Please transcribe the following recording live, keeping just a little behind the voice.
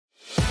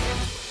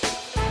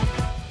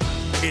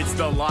It's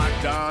the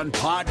Locked On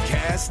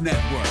Podcast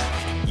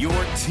Network, your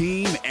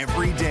team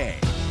every day.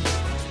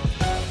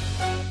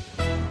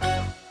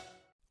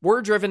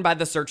 We're driven by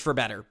the search for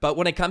better, but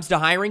when it comes to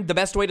hiring, the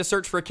best way to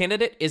search for a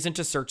candidate isn't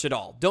to search at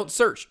all. Don't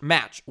search,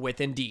 match with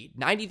Indeed.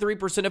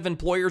 93% of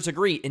employers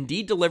agree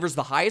Indeed delivers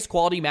the highest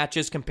quality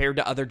matches compared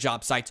to other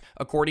job sites,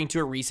 according to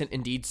a recent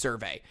Indeed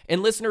survey.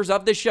 And listeners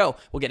of this show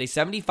will get a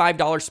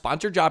 $75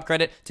 sponsored job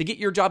credit to get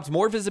your jobs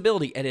more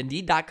visibility at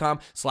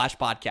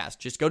Indeed.com/podcast.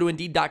 Just go to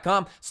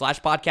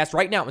Indeed.com/podcast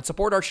right now and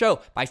support our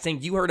show by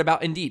saying you heard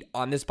about Indeed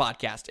on this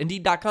podcast.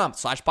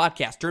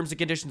 Indeed.com/podcast. Terms and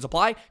conditions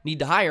apply. Need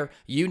to hire?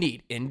 You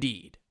need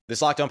Indeed.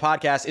 This Locked On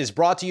Podcast is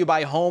brought to you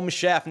by Home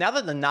Chef. Now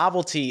that the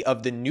novelty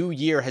of the new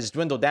year has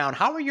dwindled down,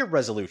 how are your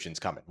resolutions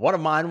coming? One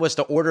of mine was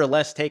to order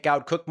less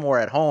takeout, cook more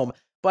at home,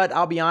 but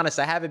I'll be honest,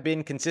 I haven't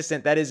been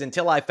consistent. That is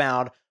until I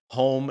found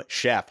Home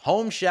Chef.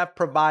 Home Chef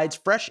provides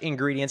fresh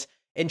ingredients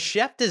and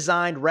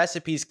chef-designed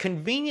recipes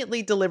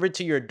conveniently delivered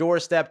to your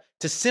doorstep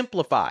to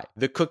simplify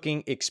the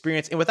cooking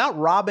experience and without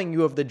robbing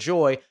you of the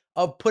joy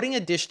of putting a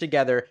dish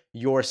together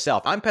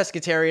yourself. I'm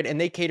pescatarian and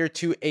they cater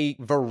to a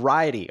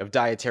variety of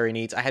dietary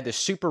needs. I had this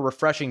super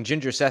refreshing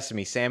ginger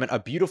sesame salmon, a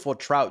beautiful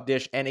trout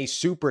dish, and a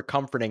super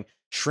comforting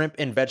shrimp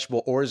and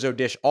vegetable orzo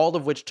dish, all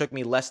of which took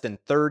me less than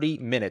 30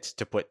 minutes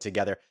to put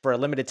together. For a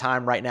limited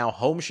time right now,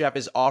 Home Chef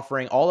is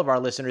offering all of our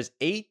listeners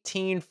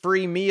 18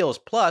 free meals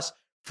plus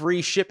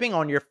free shipping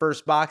on your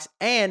first box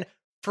and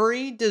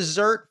free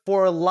dessert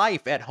for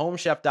life at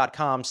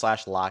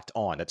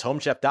homechef.com/lockedon. That's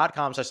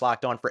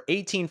homechef.com/lockedon for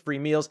 18 free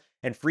meals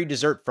and free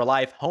dessert for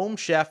life.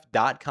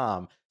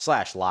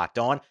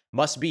 Homechef.com/lockedon.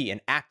 Must be an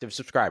active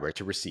subscriber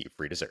to receive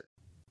free dessert.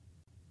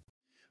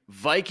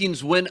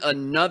 Vikings win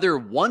another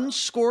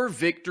one-score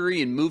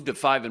victory and move to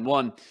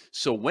 5-1.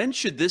 So when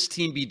should this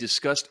team be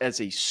discussed as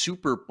a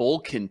Super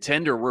Bowl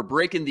contender? We're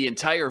breaking the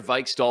entire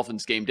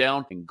Vikes-Dolphins game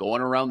down and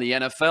going around the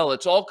NFL.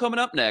 It's all coming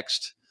up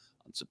next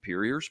on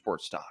Superior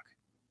Sports Talk.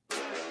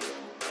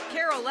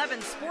 KARE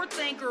 11 sports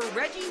anchor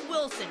Reggie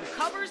Wilson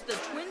covers the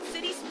Twin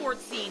City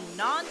sports scene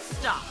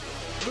nonstop.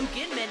 Luke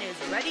Inman is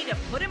ready to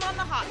put him on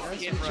the hot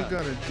seat. That's what you're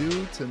going to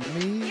do to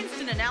me?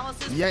 Instant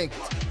analysis. Yanked.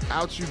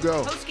 Out you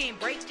go. Post-game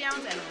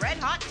breakdowns and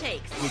red-hot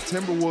takes. The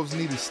Timberwolves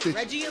need a stitch.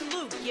 Reggie and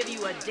Luke give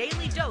you a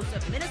daily dose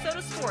of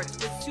Minnesota sports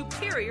with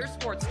superior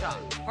sports talk.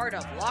 Part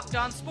of Locked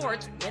On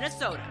Sports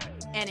Minnesota.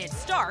 And it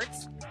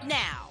starts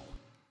now.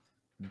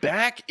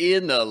 Back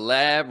in the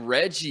lab,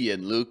 Reggie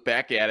and Luke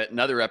back at it.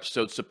 Another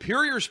episode,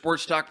 Superior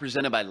Sports Talk,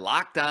 presented by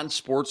Locked On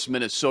Sports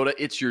Minnesota.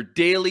 It's your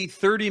daily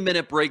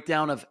 30-minute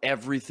breakdown of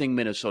everything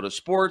Minnesota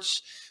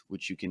sports,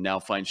 which you can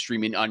now find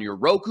streaming on your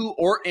Roku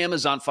or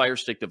Amazon Fire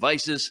Stick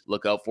devices.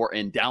 Look out for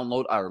and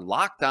download our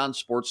Locked On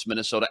Sports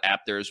Minnesota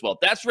app there as well.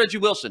 That's Reggie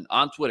Wilson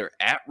on Twitter,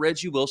 at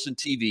Reggie Wilson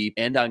TV,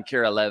 and on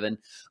KARE 11.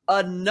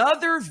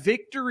 Another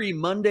victory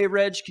Monday,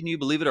 Reg. Can you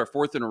believe it? Our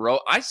fourth in a row.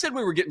 I said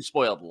we were getting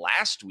spoiled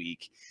last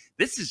week.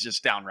 This is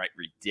just downright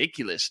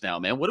ridiculous now,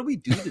 man. What do we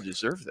do to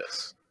deserve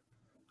this?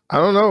 I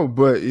don't know,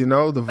 but,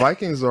 the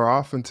Vikings are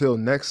off until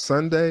next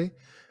Sunday,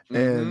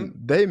 and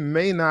they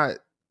may not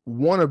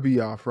want to be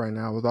off right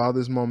now with all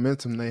this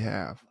momentum they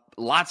have.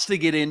 Lots to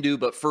get into,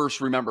 but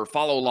first, remember,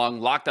 follow along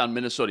Locked On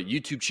Minnesota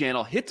YouTube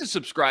channel. Hit the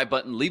subscribe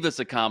button, leave us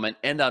a comment,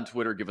 and on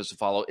Twitter, give us a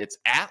follow. It's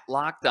at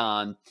Locked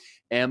On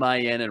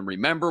MIN. And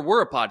remember,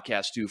 we're a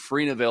podcast too,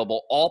 free and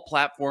available, all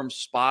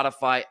platforms,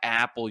 Spotify,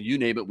 Apple, you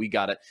name it, we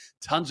got it.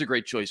 Tons of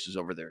great choices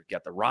over there. You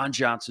got the Ron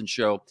Johnson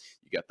Show,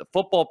 you got the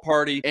Football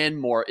Party, and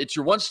more. It's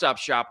your one-stop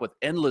shop with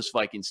endless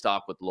Vikings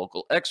talk with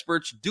local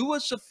experts. Do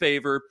us a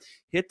favor,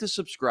 hit the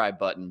subscribe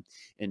button,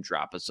 and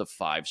drop us a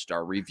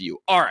 5-star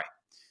review. All right.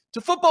 To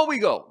football we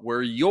go,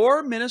 where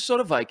your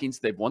Minnesota Vikings,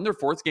 they've won their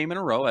fourth game in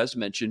a row, as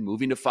mentioned,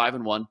 moving to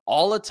 5-1,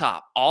 all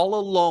atop, all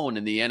alone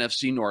in the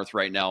NFC North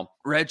right now.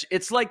 Reg,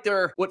 it's like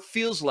they're what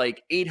feels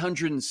like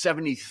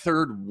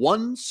 873rd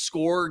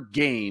one-score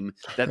game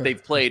that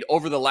they've played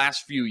over the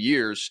last few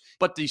years.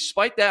 But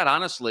despite that,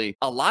 honestly,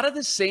 a lot of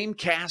the same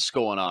cast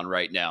going on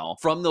right now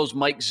from those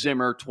Mike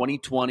Zimmer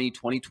 2020,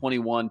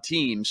 2021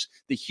 teams.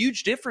 The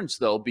huge difference,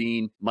 though,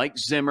 being Mike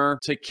Zimmer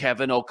to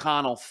Kevin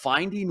O'Connell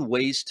finding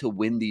ways to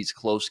win these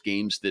close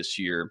games this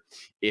year.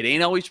 It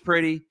ain't always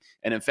pretty.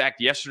 And in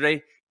fact,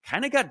 yesterday,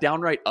 kind of got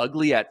downright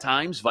ugly at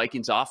times.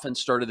 Vikings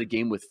offense started the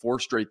game with 4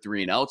 straight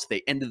 3-and-outs.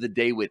 They ended the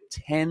day with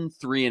 10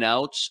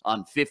 3-and-outs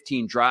on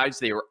 15 drives.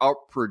 They were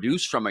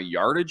outproduced from a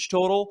yardage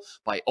total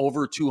by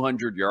over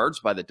 200 yards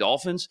by the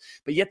Dolphins,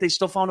 but yet they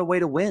still found a way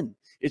to win.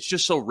 It's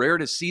just so rare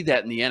to see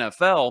that in the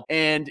NFL.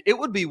 And it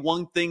would be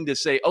one thing to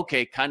say,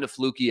 okay, kind of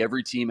fluky.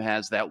 Every team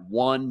has that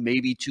 1,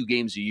 maybe 2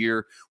 games a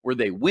year where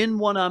they win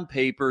one on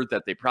paper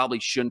that they probably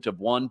shouldn't have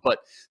won. But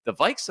the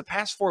Vikes the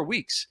past 4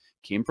 weeks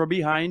came from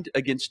behind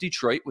against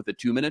Detroit with a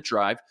 2-minute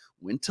drive,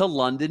 went to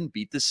London,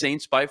 beat the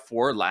Saints by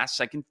 4,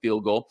 last-second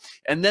field goal.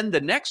 And then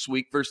the next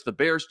week versus the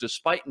Bears,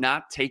 despite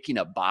not taking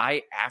a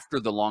bye after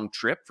the long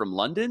trip from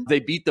London, they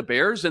beat the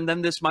Bears. And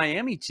then this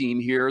Miami team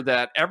here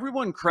that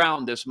everyone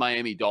crowned this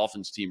Miami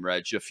Dolphins team,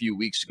 Reg, a few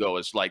weeks ago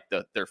as like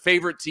their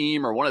favorite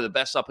team or one of the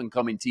best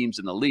up-and-coming teams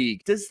in the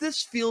league. Does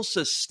this feel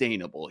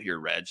sustainable here,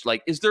 Reg?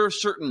 Like, is there a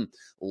certain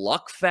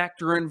luck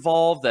factor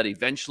involved that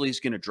eventually is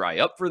going to dry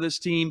up for this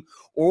team?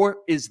 Or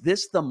is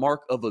this the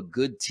mark of a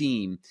good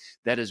team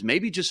that has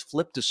maybe just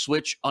flipped a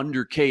switch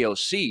under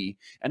KOC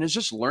and is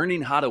just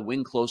learning how to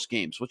win close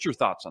games? What's your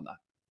thoughts on that?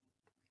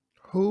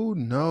 Who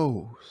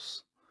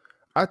knows?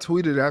 I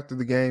tweeted after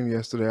the game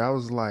yesterday. I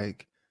was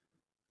like,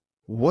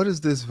 what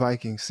is this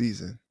Viking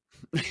season?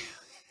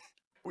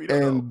 We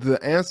don't know.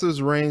 The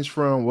answers range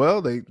from,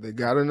 well, they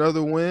got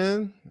another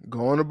win,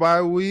 go on a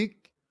bye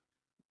week,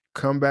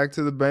 come back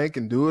to the bank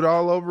and do it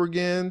all over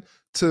again,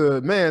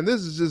 to, man,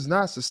 this is just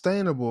not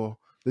sustainable.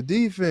 The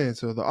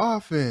defense or the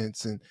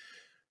offense. And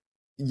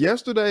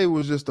yesterday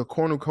was just a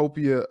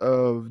cornucopia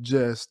of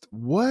just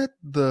what?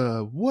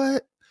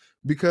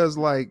 Because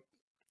like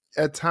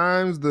at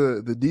times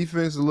the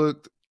defense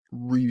looked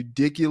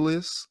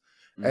ridiculous.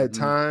 At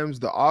times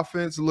the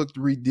offense looked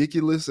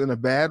ridiculous in a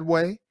bad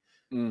way.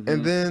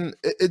 And then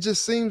it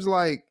just seems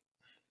like,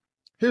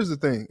 here's the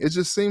thing. It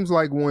just seems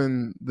like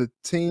when the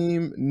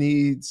team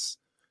needs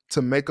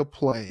to make a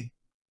play,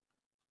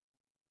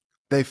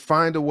 they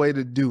find a way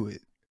to do it.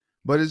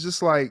 But it's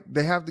just like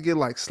they have to get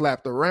like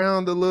slapped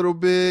around a little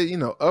bit,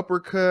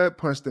 uppercut,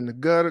 punched in the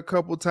gut a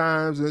couple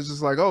times. And it's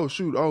just like, oh,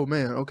 shoot. Oh,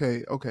 man.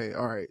 Okay. All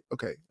right.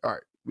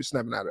 We're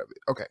snapping out of it.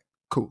 Okay,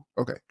 cool.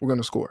 Okay, we're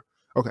going to score.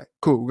 Okay,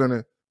 cool. We're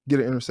going to get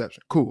an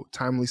interception. Cool.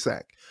 Timely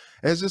sack.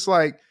 And it's just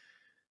like,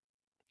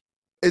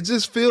 it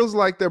just feels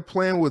like they're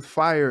playing with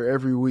fire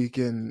every week.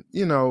 And,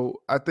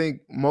 I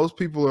think most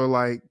people are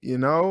like,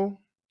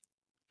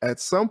 at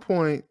some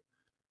point,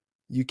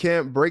 you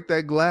can't break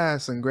that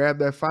glass and grab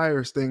that fire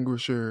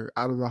extinguisher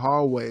out of the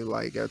hallway.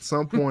 Like at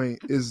some point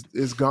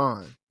is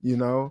gone,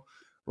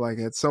 like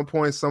at some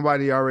point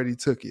somebody already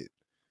took it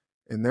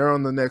and they're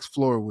on the next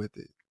floor with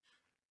it.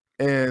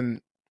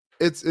 And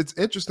it's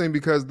interesting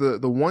because the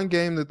one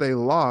game that they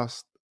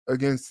lost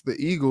against the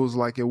Eagles,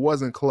 like it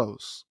wasn't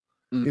close.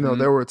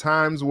 There were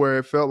times where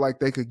it felt like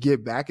they could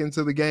get back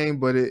into the game,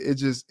 but it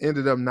just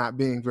ended up not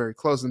being very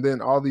close. And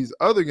then all these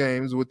other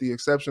games, with the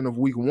exception of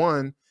week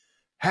 1,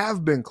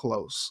 have been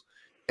close.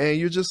 And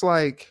you're just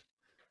like,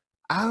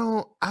 I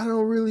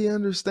don't really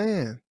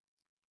understand.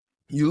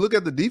 You look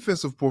at the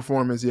defensive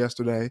performance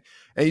yesterday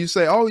and you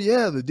say, oh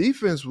yeah, the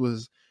defense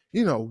was,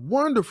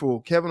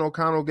 wonderful. Kevin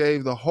O'Connell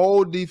gave the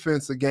whole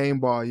defense a game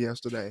ball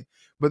yesterday.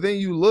 But then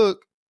you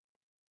look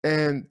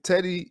and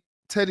Teddy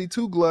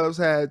Two Gloves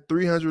had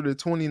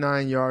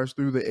 329 yards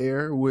through the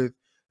air with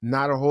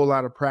not a whole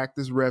lot of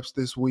practice reps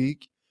this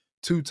week,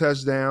 2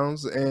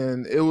 touchdowns.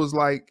 And it was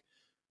like,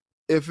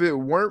 if it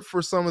weren't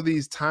for some of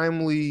these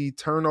timely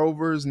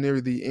turnovers near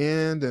the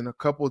end and a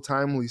couple of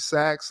timely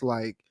sacks,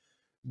 like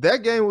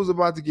that game was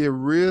about to get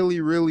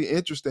really, really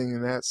interesting.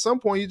 And at some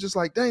point, you're just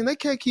like, dang, they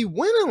can't keep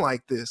winning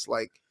like this.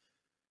 Like,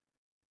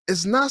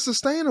 it's not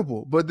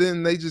sustainable. But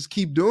then they just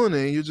keep doing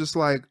it. And you're just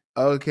like,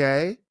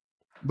 okay.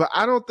 But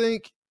I don't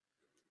think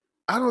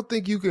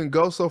you can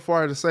go so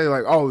far to say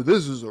like, oh,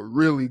 this is a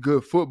really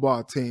good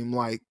football team.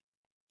 Like,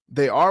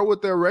 they are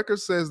what their record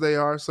says they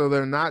are. So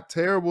they're not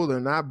terrible. They're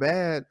not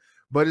bad.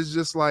 But it's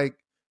just like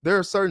there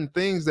are certain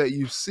things that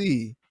you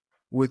see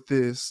with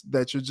this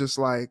that you're just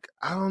like,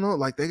 I don't know,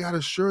 like they got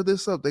to shore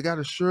this up. They got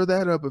to shore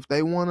that up if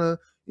they want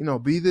to,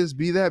 be this,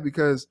 be that.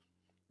 Because,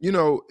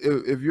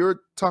 if you're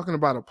talking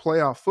about a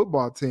playoff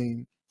football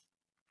team,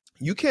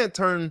 you can't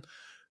turn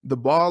the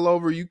ball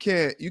over. You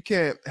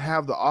can't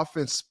have the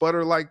offense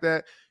sputter like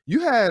that.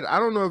 You had, I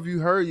don't know if you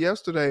heard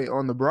yesterday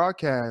on the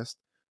broadcast,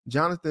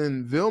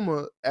 Jonathan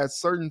Vilma at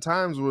certain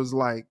times was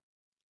like,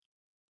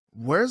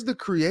 where's the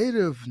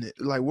creativeness?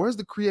 Like, where's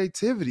the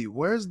creativity?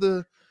 Where's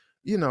the,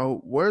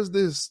 where's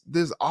this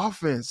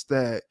offense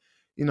that,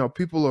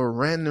 people are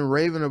ranting and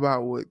raving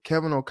about with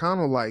Kevin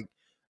O'Connell? Like,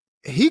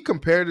 he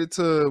compared it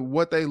to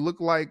what they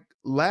looked like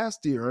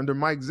last year under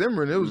Mike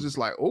Zimmer. And it was just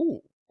like,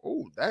 oh,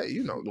 that,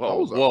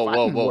 those are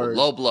fighting words.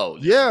 Low blow.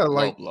 Yeah,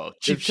 like low blow.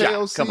 If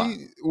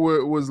KOC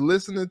was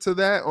listening to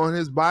that on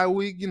his bye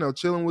week,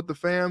 chilling with the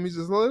fam, he's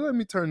just like, let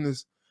me turn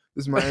this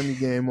Miami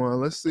game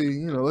on. Let's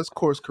see, let's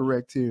course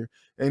correct here.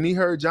 And he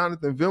heard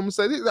Jonathan Vilma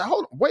say,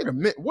 hold on, wait a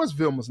minute. What's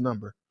Vilma's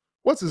number?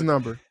 What's his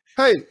number?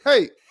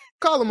 Hey,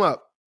 call him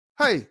up.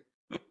 Hey,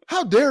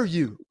 how dare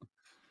you?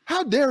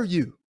 How dare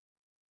you?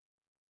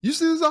 You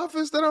see this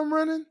offense that I'm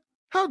running?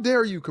 How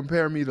dare you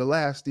compare me to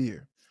last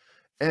year?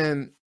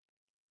 And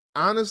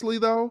honestly,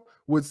 though,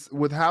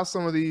 with how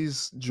some of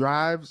these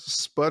drives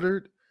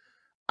sputtered,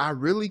 I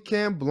really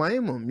can't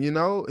blame him.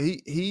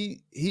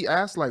 He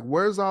asked, like,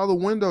 where's all the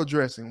window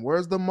dressing?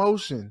 Where's the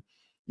motion?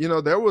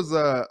 There was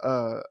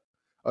a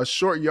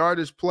short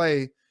yardage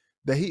play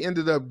that he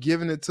ended up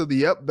giving it to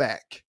the up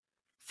back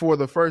for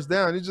the first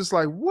down. He's just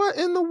like, what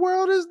in the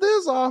world is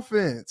this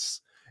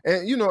offense?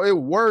 And, it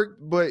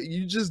worked, but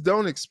you just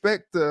don't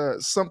expect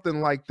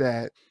something like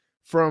that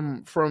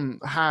from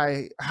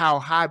how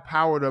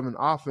high-powered of an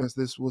offense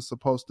this was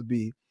supposed to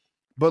be.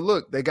 But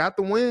look, they got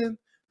the win.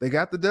 They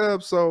got the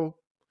dub, so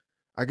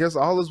I guess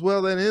all is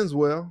well that ends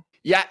well.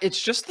 Yeah,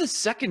 it's just the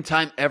second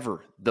time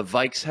ever the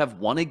Vikes have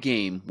won a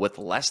game with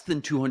less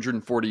than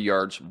 240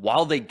 yards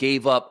while they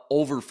gave up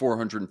over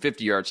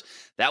 450 yards.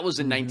 That was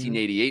in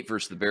 1988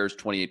 versus the Bears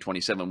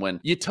 28-27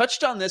 win. You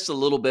touched on this a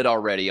little bit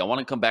already. I want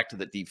to come back to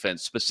the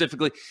defense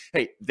specifically.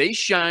 Hey, they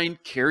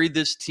shined, carried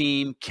this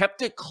team,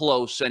 kept it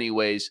close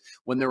anyways,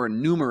 when there were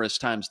numerous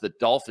times the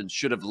Dolphins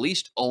should have at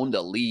least owned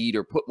a lead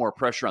or put more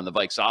pressure on the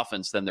Vikes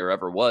offense than there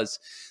ever was.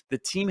 The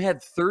team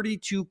had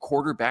 32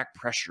 quarterback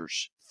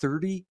pressures.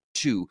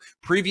 32.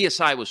 Previous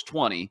high was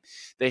 20.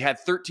 They had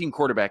 13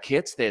 quarterback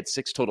hits. They had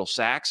 6 total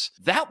sacks.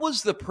 That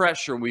was the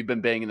pressure we've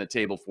been banging the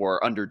table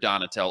for under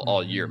Donatel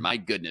all year. My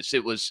goodness.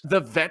 It was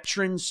the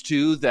veterans,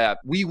 too, that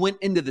we went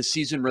into the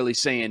season really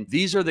saying,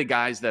 these are the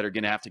guys that are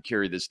going to have to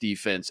carry this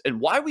defense.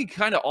 And why we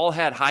kind of all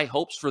had high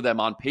hopes for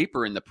them on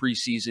paper in the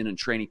preseason and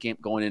training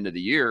camp going into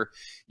the year.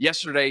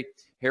 Yesterday,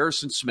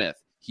 Harrison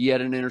Smith, he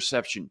had an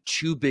interception,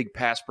 2 big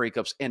pass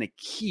breakups, and a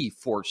key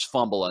forced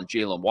fumble on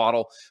Jalen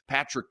Waddle.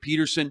 Patrick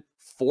Peterson,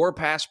 4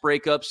 pass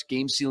breakups,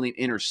 game-sealing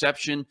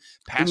interception.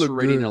 Passer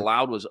rating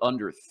allowed was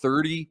under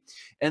 30.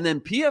 And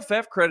then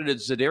PFF credited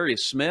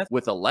Zadarius Smith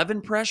with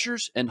 11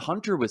 pressures and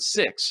Hunter with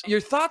 6.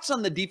 Your thoughts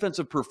on the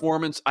defensive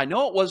performance? I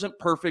know it wasn't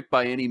perfect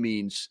by any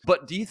means,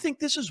 but do you think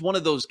this is one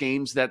of those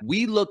games that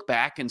we look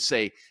back and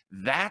say,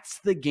 that's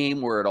the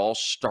game where it all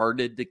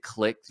started to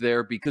click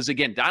there? Because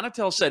again,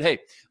 Donatel said, hey,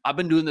 I've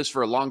been doing this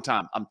for a long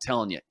time. I'm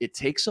telling you, it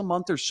takes a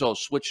month or so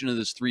switching to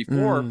this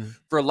 3-4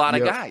 for a lot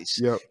of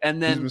guys.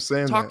 And then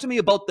talk to me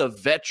about the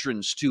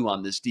veterans too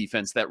on this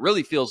defense that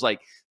really feels like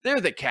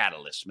they're the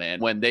catalyst, man.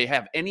 When they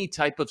have any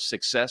type of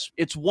success,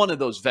 it's one of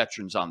those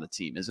veterans on the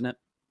team, isn't it?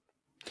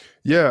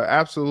 Yeah,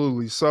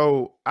 absolutely.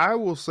 So I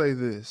will say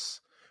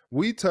this.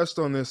 We touched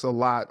on this a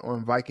lot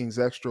on Vikings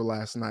Extra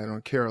last night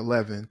on Care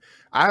 11.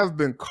 I have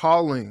been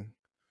calling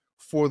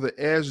for the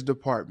edge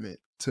department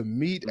to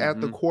meet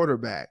at the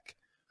quarterback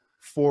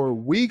for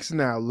weeks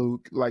now,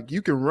 Luke. Like,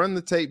 you can run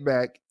the tape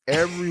back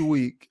every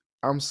week.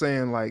 I'm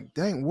saying, like,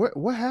 dang,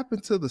 what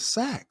happened to the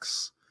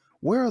sacks?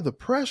 Where are the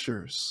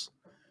pressures?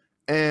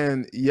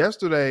 And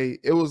yesterday,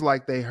 it was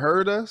like they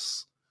heard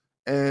us,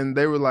 and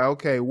they were like,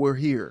 okay, we're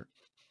here.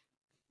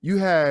 You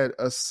had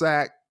a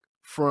sack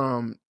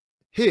from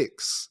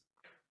Hicks,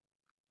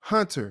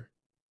 Hunter,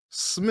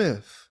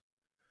 Smith,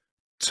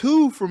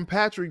 2 from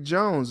Patrick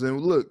Jones. And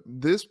look,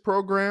 this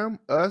program,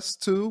 us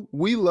too,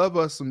 we love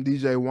us some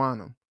DJ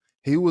Wanham.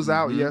 He was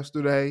out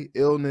yesterday,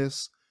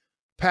 illness.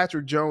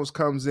 Patrick Jones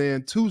comes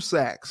in, 2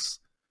 sacks.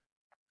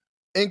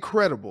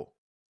 Incredible.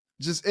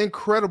 Just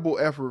incredible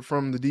effort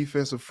from the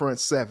defensive front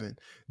 7.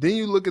 Then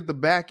you look at the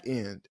back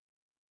end.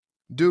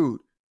 Dude,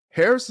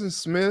 Harrison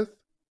Smith,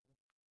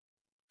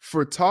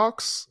 for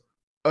talks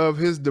of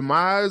his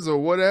demise or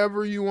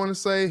whatever you want to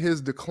say, his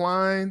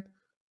decline,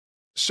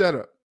 shut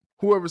up.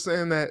 Whoever's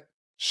saying that,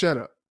 shut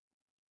up.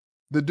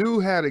 The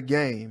dude had a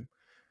game.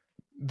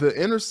 The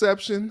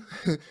interception,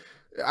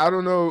 I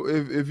don't know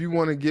if you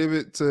want to give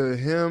it to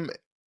him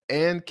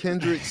and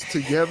Kendricks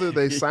together.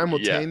 They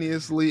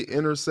simultaneously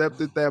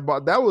intercepted that ball.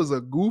 That was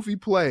a goofy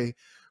play,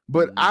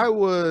 but I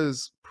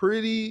was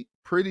pretty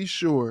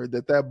sure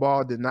that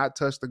ball did not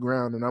touch the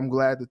ground, and I'm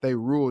glad that they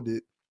ruled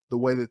it the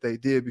way that they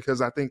did,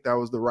 because I think that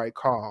was the right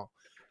call.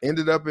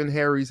 Ended up in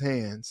Harry's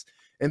hands.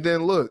 And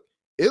then look,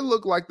 it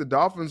looked like the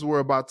Dolphins were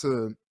about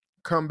to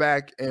come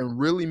back and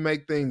really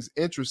make things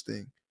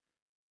interesting.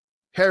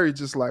 Harry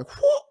just like,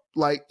 whoop,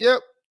 like,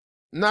 yep,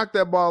 knocked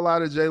that ball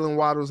out of Jalen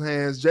Waddle's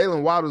hands.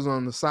 Jalen Waddle's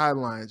on the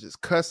sideline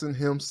just cussing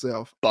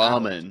himself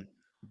Bombing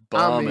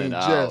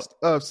out. Just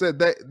upset.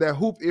 That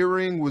hoop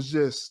earring was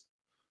just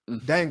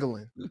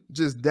dangling.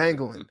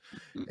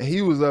 And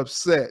he was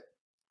upset.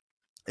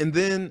 And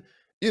then,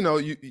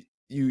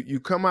 you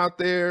come out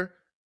there,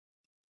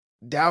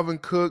 Dalvin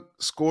Cook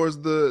scores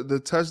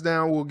the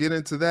touchdown. We'll get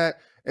into that.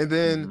 And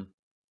then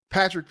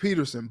Patrick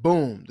Peterson,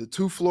 boom, the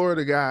 2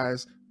 Florida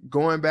guys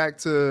going back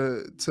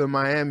to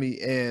Miami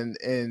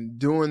and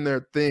doing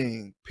their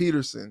thing.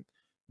 Peterson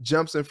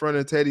jumps in front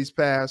of Teddy's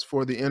pass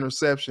for the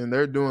interception.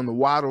 They're doing the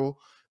Waddle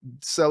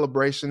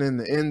celebration in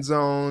the end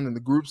zone and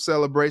the group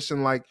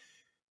celebration. Like,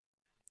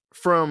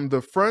 from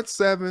the front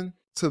 7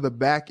 to the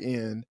back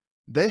end,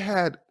 they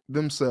had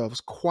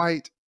themselves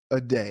quite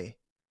a day.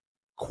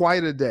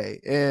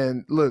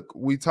 And look,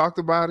 we talked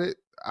about it.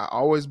 I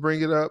always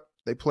bring it up.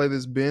 They play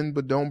this bend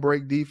but don't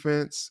break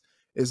defense.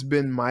 It's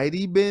been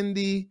mighty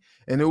bendy,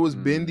 and it was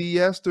bendy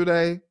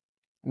yesterday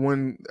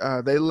when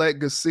they let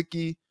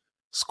Gesicki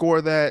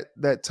score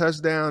that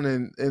touchdown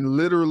and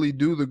literally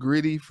do the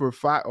gritty for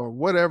 5 or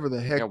whatever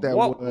the heck that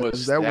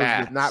was. That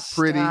was not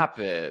pretty. Stop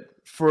it.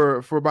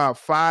 For about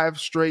 5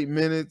 straight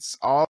minutes,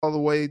 all the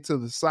way to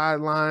the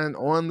sideline,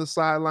 on the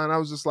sideline. I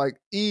was just like,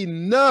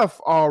 enough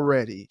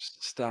already.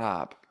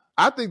 Stop.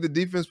 I think the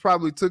defense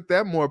probably took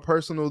that more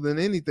personal than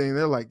anything.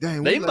 They're like,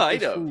 dang, They we let might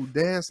this have. fool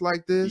dance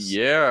like this.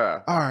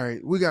 Yeah. All right,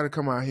 we got to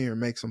come out here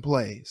and make some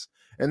plays.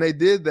 And they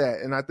did that.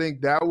 And I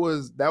think that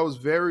was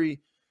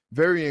very,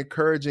 very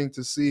encouraging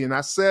to see. And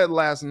I said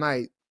last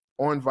night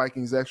on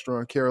Vikings Extra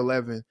on Care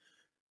 11,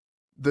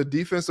 the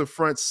defensive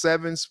front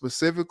seven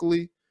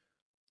specifically,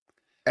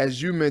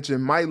 as you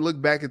mentioned, might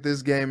look back at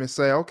this game and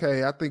say,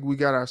 okay, I think we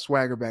got our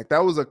swagger back.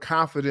 That was a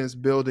confidence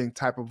building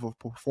type of a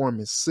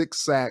performance. 6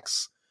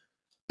 sacks,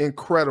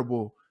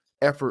 incredible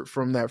effort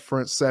from that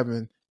front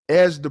seven.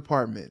 Edge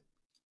department,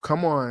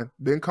 come on,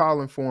 been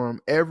calling for them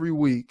every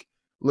week.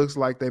 Looks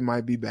like they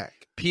might be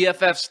back.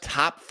 PFF's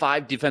top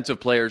 5 defensive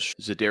players,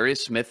 Zadarius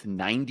Smith,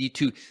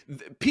 92.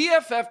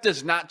 PFF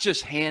does not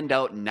just hand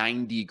out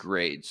 90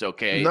 grades,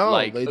 okay? No,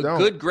 like they a don't.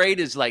 good grade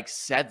is like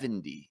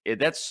 70.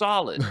 That's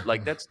solid.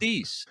 Like that's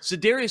decent.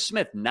 Zadarius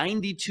Smith,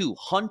 92.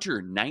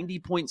 Hunter,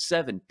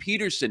 90.7.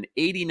 Peterson,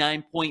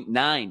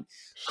 89.9.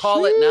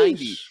 Call it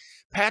 90.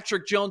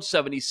 Patrick Jones,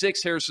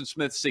 76. Harrison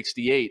Smith,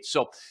 68.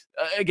 So,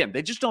 again,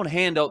 they just don't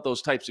hand out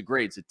those types of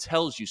grades. It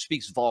tells you,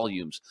 speaks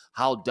volumes,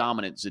 how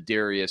dominant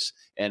Zadarius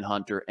and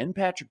Hunter and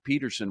Patrick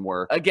Peterson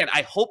were. Again,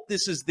 I hope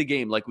this is the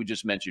game, like we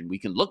just mentioned. We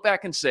can look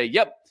back and say,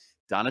 yep,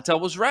 Donatel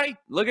was right.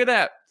 Look at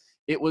that.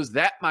 It was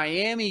that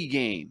Miami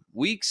game,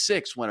 week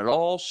 6, when it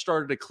all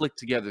started to click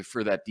together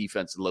for that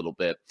defense a little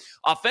bit.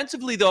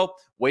 Offensively, though,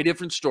 way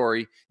different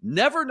story.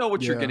 Never know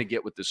what you're going to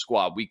get with this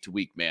squad week to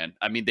week, man.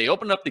 I mean, they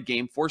opened up the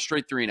game 4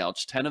 straight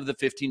 3-and-outs. 10 of the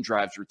 15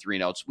 drives were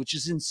 3-and-outs, which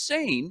is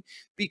insane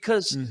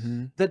because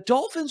the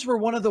Dolphins were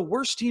one of the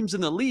worst teams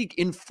in the league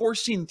in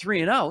forcing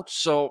 3-and-outs.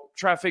 So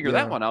try to figure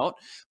that one out.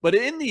 But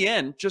in the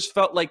end, just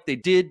felt like they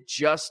did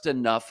just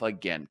enough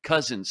again.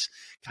 Cousins,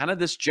 kind of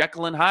this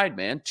Jekyll and Hyde,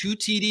 man. 2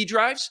 TD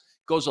drives.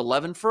 Goes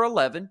 11 for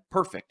 11.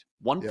 Perfect.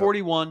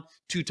 141,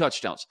 2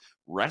 touchdowns.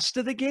 Rest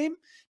of the game,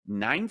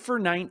 9 for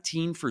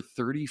 19 for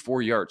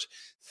 34 yards.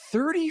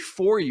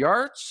 34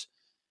 yards?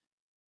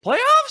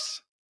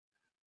 Playoffs?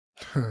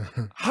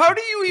 How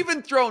do you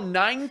even throw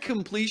 9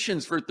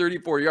 completions for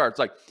 34 yards?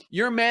 Like,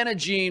 you're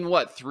managing,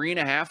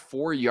 3.5,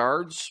 4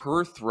 yards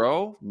per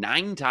throw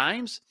 9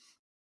 times?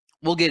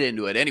 We'll get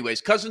into it. Anyways,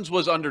 Cousins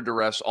was under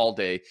duress all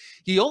day.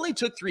 He only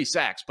took 3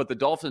 sacks, but the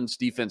Dolphins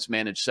defense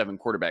managed 7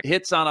 quarterback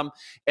hits on him,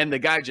 and the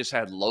guy just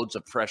had loads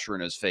of pressure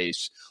in his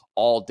face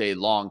all day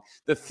long.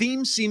 The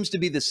theme seems to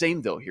be the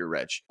same, though, here,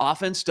 Reg.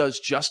 Offense does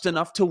just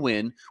enough to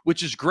win,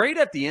 which is great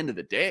at the end of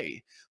the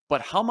day.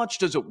 But how much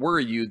does it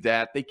worry you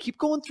that they keep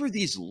going through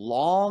these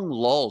long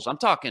lulls? I'm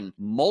talking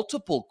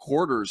multiple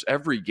quarters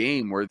every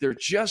game where they're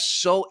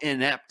just so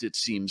inept, it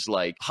seems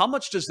like. How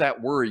much does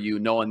that worry you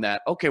knowing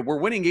that, okay, we're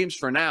winning games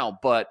for now,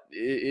 but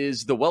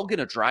is the well going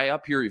to dry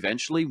up here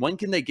eventually? When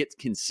can they get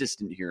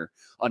consistent here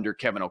under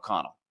Kevin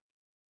O'Connell?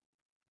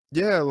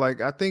 Yeah, like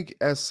I think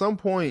at some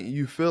point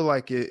you feel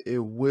like it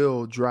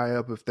will dry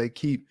up if they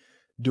keep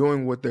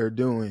doing what they're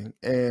doing.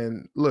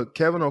 And look,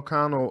 Kevin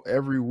O'Connell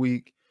every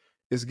week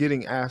is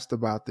getting asked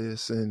about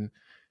this, and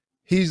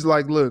he's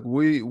like, look,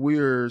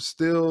 we're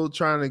still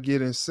trying to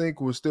get in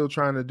sync. We're still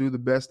trying to do the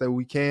best that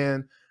we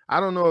can. I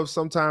don't know if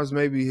sometimes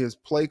maybe his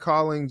play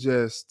calling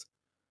just,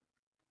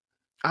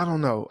 I don't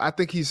know. I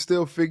think he's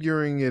still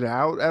figuring it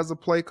out as a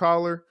play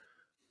caller.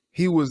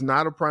 He was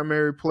not a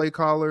primary play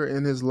caller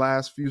in his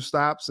last few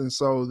stops, and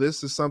so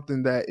this is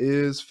something that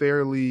is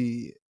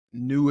fairly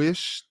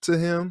newish to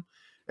him.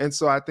 And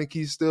so I think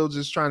he's still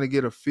just trying to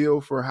get a feel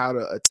for how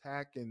to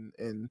attack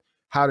and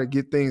how to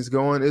get things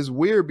going. It's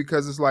weird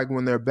because it's like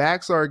when their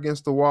backs are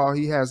against the wall,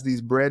 he has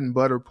these bread and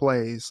butter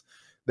plays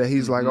that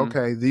he's like,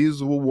 okay,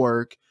 these will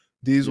work.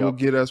 These will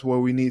get us where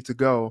we need to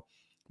go.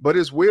 But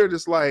it's weird.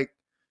 It's like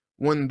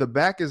when the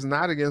back is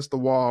not against the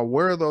wall,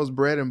 where are those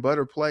bread and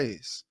butter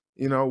plays?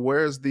 You know,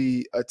 where's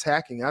the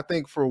attacking? I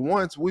think for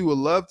once we would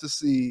love to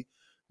see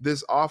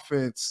this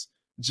offense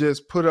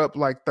just put up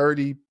like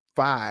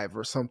 35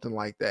 or something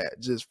like that.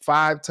 Just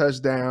 5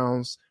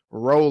 touchdowns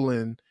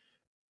rolling.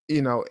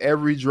 You know,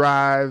 every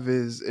drive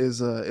is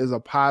a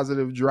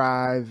positive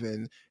drive,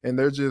 and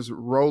they're just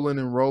rolling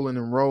and rolling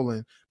and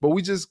rolling. But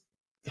we just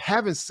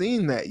haven't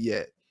seen that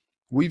yet.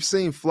 We've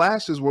seen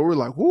flashes where we're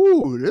like,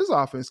 "Whoo, this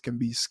offense can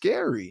be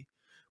scary."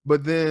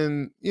 But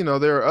then, you know,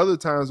 there are other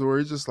times where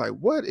it's just like,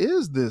 "What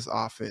is this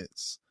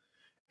offense?"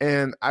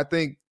 And I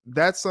think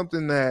that's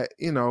something that,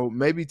 you know,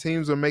 maybe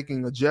teams are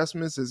making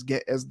adjustments as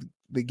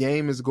the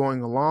game is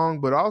going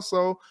along, but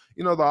also,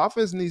 you know, the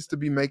offense needs to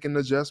be making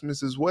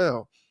adjustments as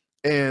well.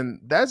 And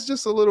that's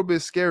just a little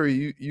bit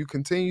scary. You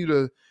continue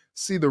to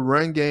see the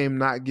run game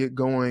not get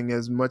going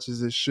as much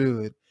as it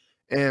should.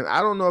 And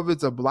I don't know if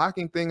it's a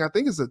blocking thing. I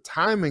think it's a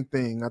timing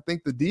thing. I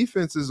think the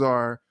defenses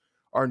are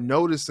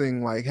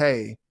noticing like,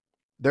 hey,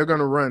 they're going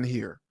to run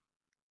here.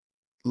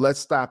 Let's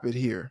stop it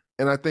here.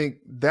 And I think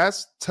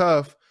that's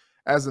tough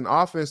as an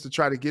offense to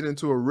try to get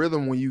into a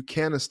rhythm when you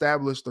can't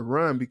establish the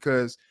run,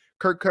 because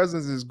Kirk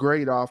Cousins is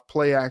great off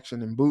play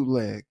action and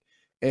bootleg.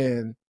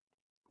 And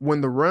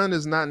when the run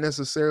is not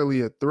necessarily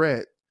a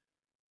threat,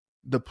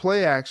 the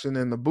play action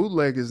and the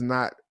bootleg is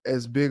not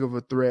as big of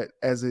a threat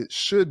as it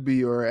should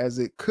be or as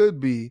it could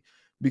be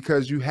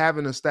because you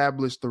haven't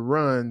established the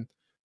run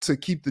to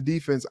keep the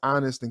defense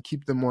honest and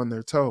keep them on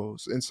their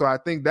toes. And so I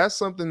think that's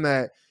something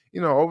that,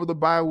 over the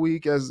bye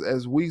week,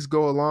 as weeks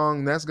go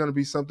along, that's going to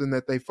be something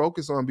that they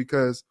focus on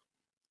because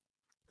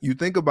you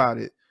think about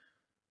it,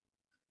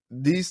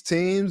 these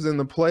teams in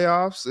the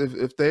playoffs,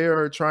 if they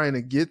are trying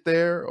to get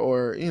there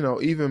or,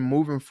 even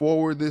moving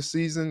forward this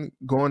season,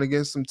 going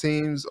against some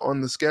teams on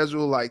the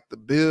schedule like the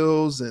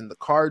Bills and the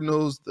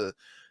Cardinals, the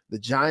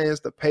Giants,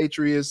 the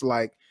Patriots,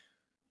 like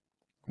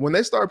when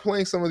they start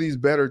playing some of these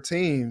better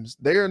teams,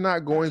 they are not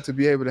going to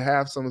be able to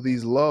have some of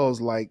these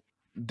lulls. Like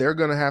they're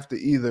going to have to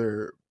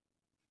either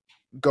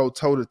go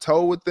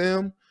toe-to-toe with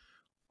them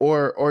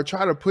or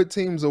try to put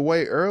teams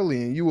away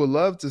early. And you would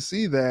love to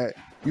see that.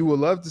 You would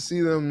love to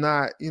see them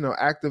not,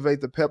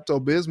 activate the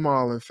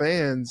Pepto-Bismol and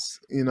fans,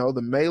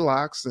 the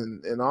Malox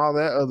and all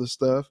that other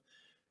stuff,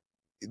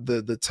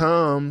 the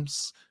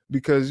Tums,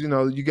 because,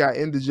 you got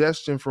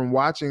indigestion from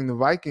watching the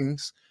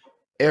Vikings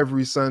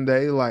every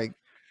Sunday. Like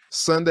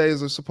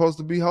Sundays are supposed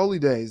to be holy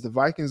days. The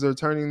Vikings are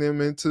turning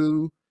them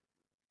into,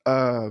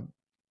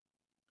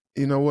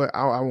 you know what?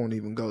 I won't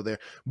even go there.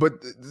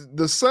 But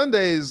the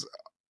Sundays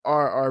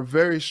are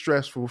very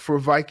stressful for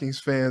Vikings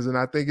fans, and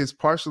I think it's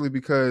partially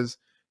because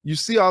you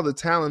see all the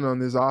talent on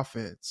this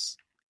offense,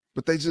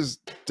 but they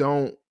just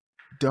don't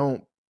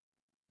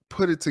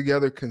put it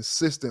together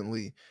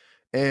consistently.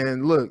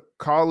 And look,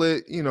 call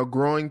it,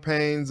 growing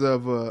pains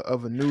of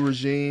a new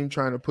regime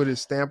trying to put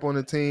its stamp on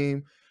the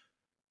team,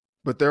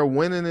 but they're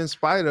winning in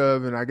spite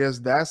of, and I guess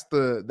that's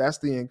the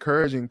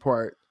encouraging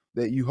part,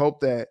 that you hope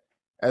that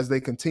as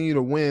they continue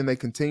to win, they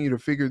continue to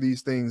figure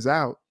these things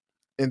out.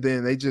 And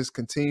then they just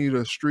continue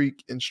to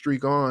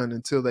streak on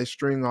until they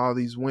string all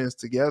these wins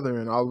together.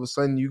 And all of a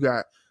sudden you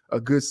got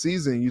a good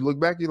season. You look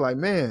back, you're like,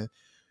 man,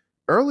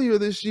 earlier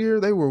this year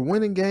they were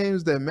winning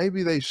games that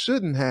maybe they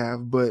shouldn't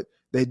have, but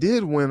they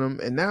did win them.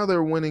 And now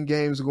they're winning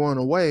games going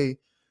away.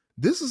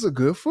 This is a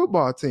good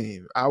football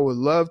team. I would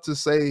love to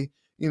say,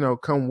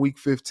 come week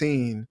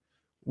 15,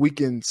 we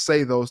can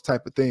say those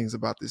type of things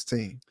about this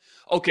team.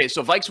 Okay,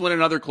 so Vikes win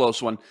another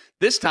close one.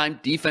 This time,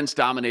 defense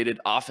dominated,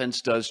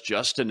 offense does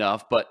just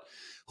enough. But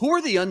who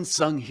are the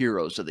unsung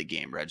heroes of the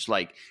game, Reg?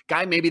 Like,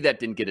 guy maybe that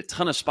didn't get a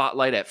ton of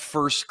spotlight at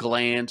first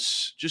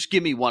glance. Just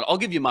give me one. I'll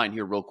give you mine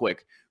here real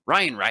quick.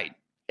 Ryan Wright,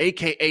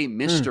 a.k.a.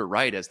 Mr.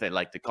 Wright, as they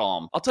like to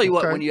call him. I'll tell you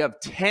what, when you have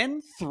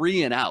 10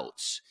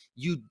 3-and-outs,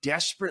 you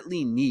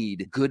desperately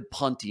need good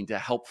punting to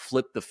help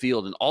flip the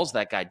field. And all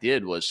that guy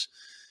did was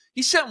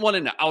he sent one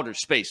into outer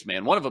space,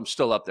 man. One of them's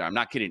still up there. I'm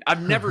not kidding.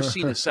 I've never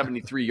seen a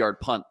 73-yard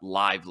punt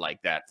live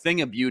like that. Thing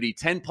of beauty.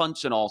 10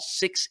 punts in all,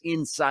 6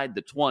 inside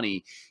the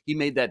 20. He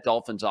made that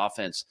Dolphins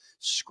offense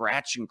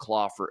scratch and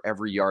claw for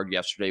every yard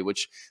yesterday,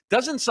 which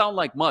doesn't sound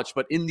like much,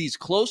 but in these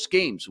close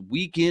games,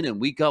 week in and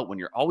week out, when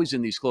you're always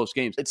in these close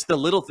games, it's the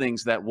little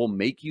things that will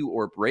make you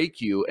or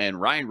break you.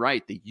 And Ryan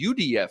Wright, the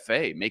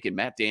UDFA, making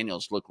Matt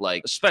Daniels look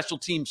like a special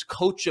teams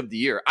coach of the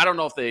year. I don't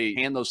know if they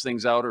hand those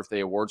things out or if they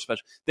award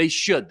special. They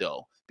should,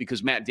 though,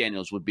 because Matt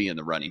Daniels would be in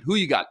the running. Who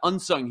you got?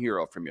 Unsung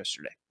hero from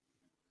yesterday.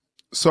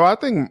 So I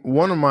think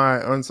one of my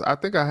I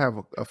think I have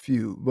a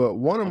few, but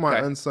one of my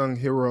unsung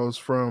heroes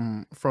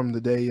from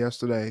the day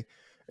yesterday,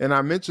 and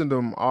I mentioned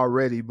him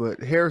already,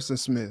 but Harrison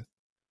Smith.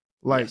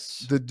 Like,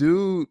 the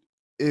dude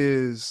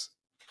is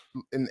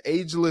an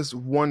ageless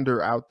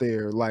wonder out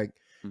there. Like,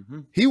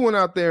 he went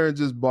out there and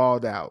just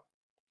balled out,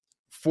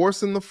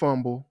 forcing the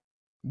fumble,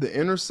 the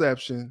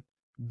interception,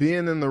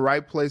 being in the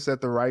right place at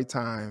the right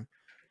time.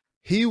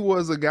 He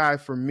was a guy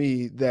for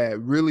me that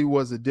really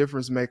was a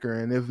difference maker.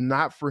 And if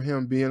not for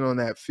him being on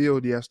that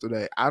field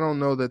yesterday, I don't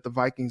know that the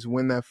Vikings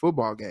win that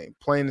football game,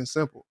 plain and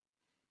simple.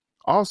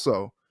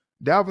 Also,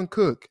 Dalvin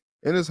Cook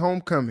in his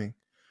homecoming,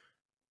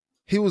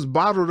 he was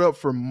bottled up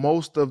for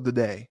most of the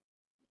day.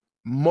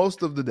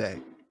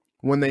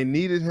 When they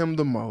needed him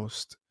the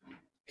most,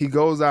 he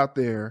goes out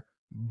there,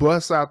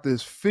 busts out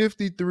this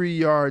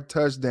 53-yard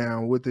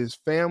touchdown with his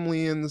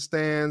family in the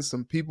stands,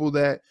 some people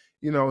that,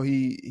 he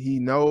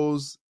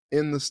knows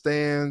in the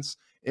stands,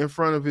 in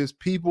front of his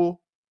people,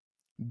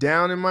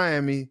 down in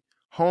Miami,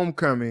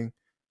 homecoming,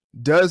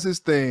 does his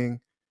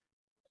thing,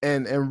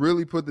 and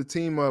really put the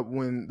team up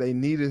when they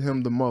needed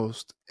him the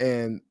most.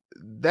 And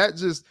that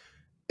just,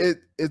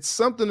 it's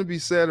something to be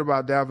said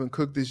about Dalvin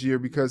Cook this year,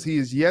 because he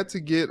is yet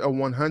to get a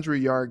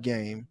 100-yard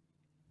game,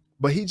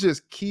 but he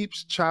just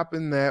keeps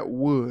chopping that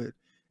wood.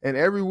 And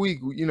every week,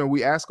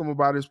 we ask him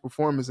about his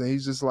performance, and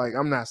he's just like,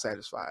 I'm not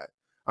satisfied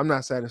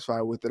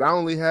with it. I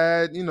only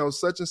had,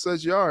 such and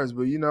such yards,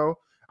 but,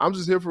 I'm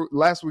just here for,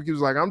 last week he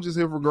was like, I'm just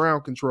here for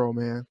ground control,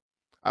 man.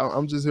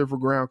 I'm just here for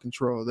ground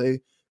control. They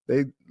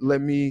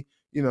let me,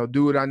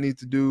 do what I need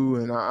to do,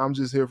 and I'm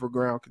just here for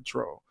ground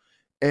control.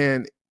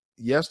 And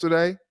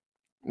yesterday,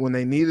 when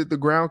they needed the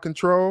ground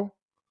control,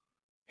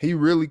 he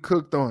really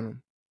cooked on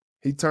them.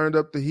 He turned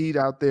up the heat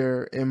out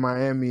there in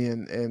Miami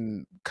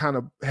and kind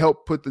of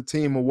helped put the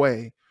team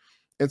away.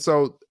 And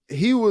so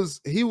he was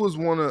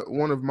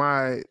one of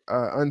my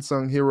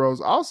unsung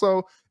heroes.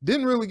 Also,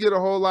 didn't really get a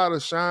whole lot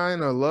of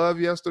shine or love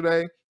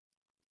yesterday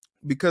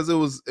because it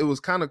was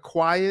kind of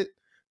quiet.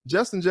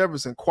 Justin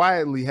Jefferson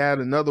quietly had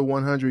another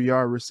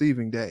 100-yard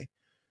receiving day.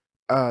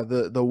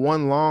 The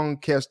one long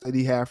catch that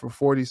he had for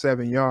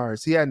 47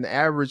 yards. He had an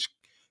average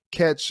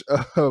catch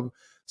of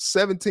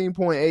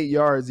 17.8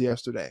 yards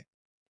yesterday.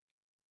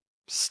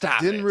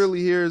 Didn't really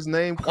hear his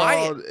name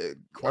called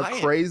a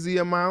crazy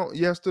amount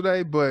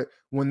yesterday, but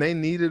when they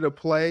needed a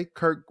play,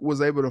 Kirk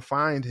was able to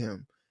find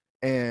him,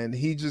 and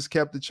he just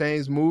kept the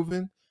chains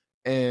moving.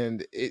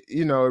 And it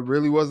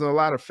really wasn't a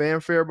lot of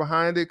fanfare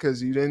behind it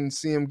because you didn't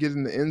see him get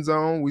in the end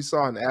zone. We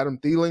saw an Adam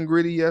Thielen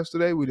gritty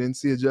yesterday. We didn't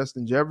see a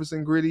Justin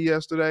Jefferson gritty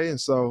yesterday,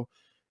 and so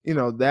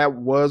that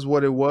was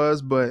what it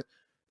was. But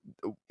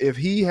if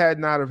he had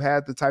not have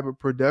had the type of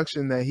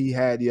production that he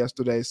had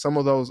yesterday, some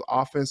of those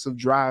offensive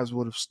drives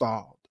would have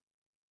stalled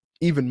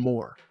even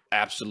more.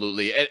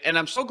 Absolutely. And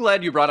I'm so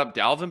glad you brought up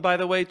Dalvin, by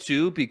the way,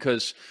 too,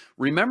 because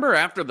remember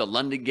after the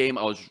London game,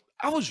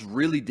 I was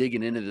really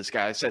digging into this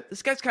guy. I said,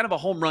 this guy's kind of a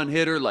home run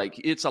hitter. Like,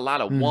 it's a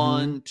lot of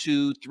 1,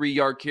 2, 3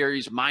 yard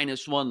carries,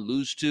 -1,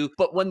 lose 2.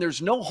 But when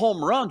there's no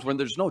home runs, when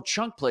there's no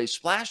chunk plays,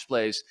 splash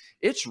plays,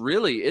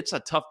 it's a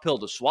tough pill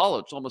to swallow.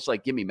 It's almost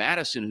like Gimme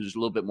Madison, who's a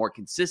little bit more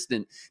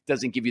consistent,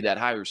 doesn't give you that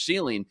higher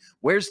ceiling.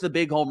 Where's the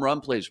big home run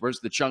plays?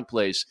 Where's the chunk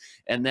plays?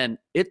 And then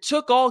it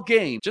took all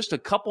game, just a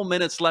couple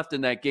minutes left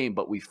in that game,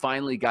 but we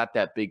finally got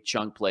that big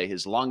chunk play,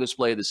 his longest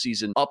play of the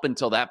season up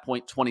until that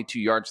point, 22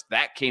 yards.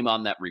 That came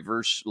on that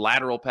reverse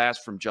lateral pass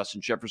from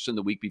Justin Jefferson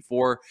the week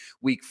before.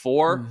 Week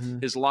 4,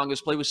 his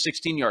longest play was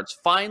 16 yards.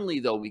 Finally,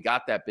 though, we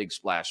got that big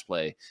splash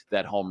play,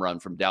 that home run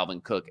from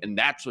Dalvin Cook, and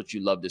that's what you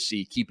love to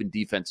see, keeping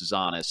defenses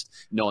honest,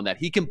 knowing that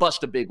he can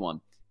bust a big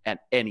one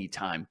at any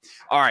time.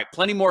 All right,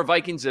 plenty more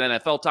Vikings and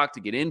NFL talk to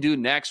get into.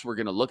 Next, we're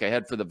going to look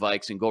ahead for the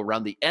Vikes and go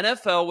around the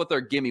NFL with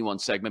our Gimme One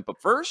segment. But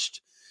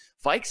first,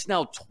 Vikes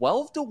now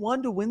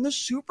 12-1 to win the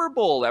Super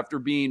Bowl after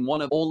being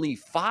one of only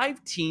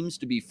 5 teams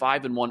to be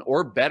 5-1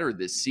 or better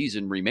this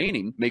season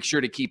remaining. Make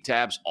sure to keep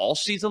tabs all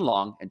season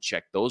long and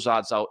check those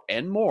odds out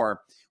and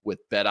more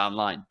with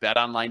BetOnline.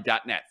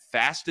 BetOnline.net,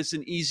 fastest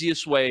and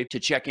easiest way to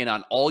check in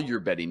on all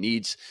your betting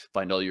needs.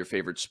 Find all your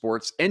favorite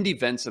sports and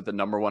events at the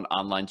 #1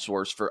 online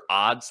source for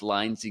odds,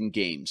 lines, and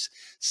games.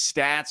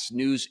 Stats,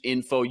 news,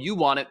 info, you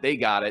want it, they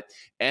got it.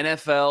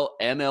 NFL,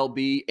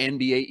 MLB,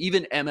 NBA,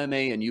 even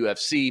MMA and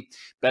UFC.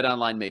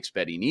 BetOnline makes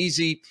betting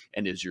easy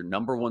and is your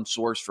 #1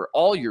 source for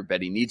all your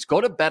betting needs. Go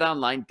to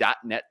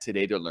betonline.net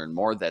today to learn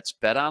more. That's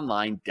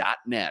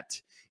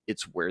betonline.net.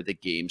 It's where the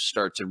game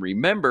starts. And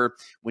remember,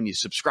 when you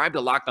subscribe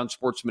to Locked On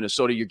Sports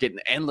Minnesota, you're getting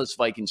endless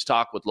Vikings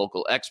talk with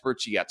local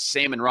experts. You got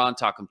Sam and Ron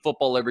talking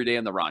football every day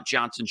on the Ron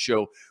Johnson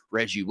Show.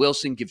 Reggie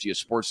Wilson gives you a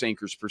sports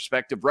anchor's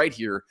perspective right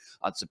here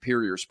on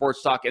Superior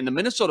Sports Talk. And the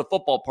Minnesota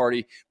Football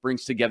Party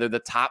brings together the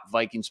top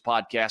Vikings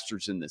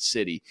podcasters in the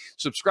city.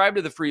 Subscribe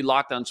to the free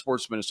Locked On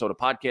Sports Minnesota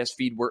podcast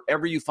feed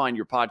wherever you find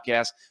your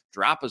podcast.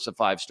 Drop us a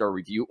 5-star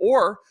review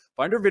or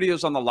find our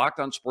videos on the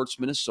Locked On Sports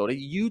Minnesota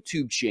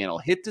YouTube channel.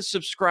 Hit the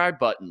subscribe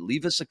button.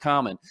 Leave us a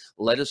comment.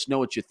 Let us know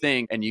what you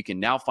think. And you can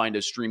now find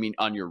us streaming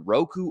on your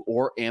Roku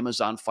or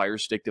Amazon Fire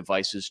Stick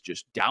devices.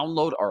 Just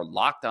download our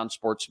Locked On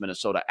Sports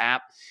Minnesota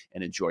app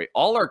and enjoy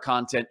all our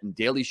content and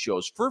daily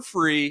shows for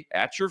free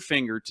at your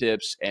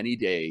fingertips any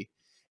day,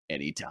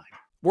 anytime.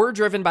 We're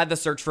driven by the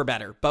search for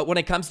better, but when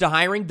it comes to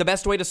hiring, the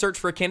best way to search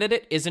for a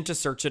candidate isn't to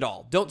search at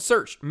all. Don't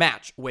search,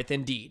 match with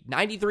Indeed.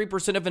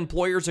 93% of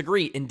employers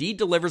agree Indeed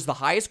delivers the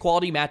highest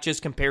quality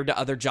matches compared to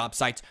other job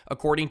sites,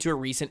 according to a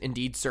recent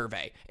Indeed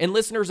survey. And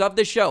listeners of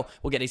this show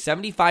will get a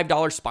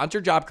 $75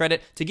 sponsored job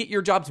credit to get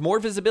your jobs more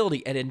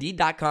visibility at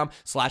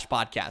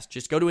Indeed.com/podcast.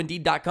 Just go to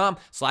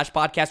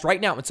Indeed.com/podcast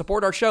right now and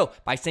support our show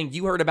by saying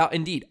you heard about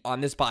Indeed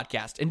on this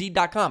podcast.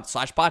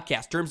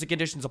 Indeed.com/podcast. Terms and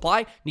conditions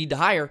apply. Need to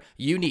hire?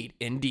 You need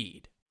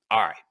Indeed. All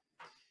right,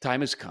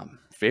 time has come.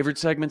 Favorite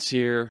segments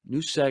here,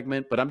 new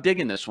segment, but I'm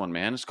digging this one,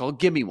 man. It's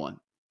called Gimme One.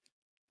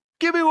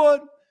 Gimme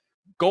One.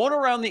 Going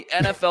around the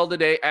NFL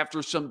today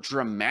after some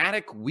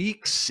dramatic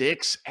Week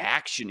 6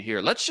 action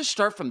here. Let's just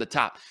start from the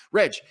top.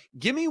 Reg,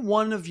 give me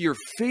one of your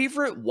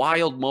favorite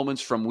wild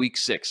moments from Week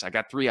 6. I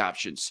got 3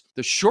 options.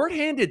 The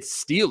shorthanded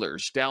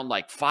Steelers down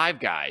like 5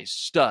 guys,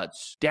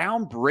 studs,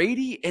 down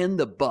Brady and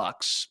the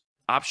Bucks.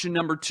 Option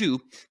number 2,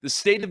 the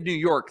state of New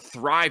York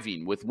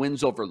thriving with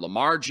wins over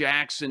Lamar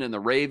Jackson and the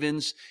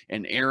Ravens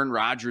and Aaron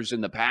Rodgers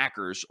and the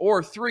Packers.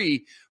 Or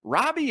 3,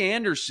 Robbie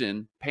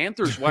Anderson,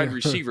 Panthers wide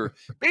receiver,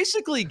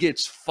 basically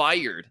gets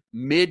fired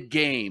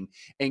mid-game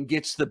and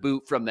gets the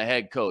boot from the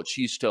head coach.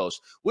 He's toast.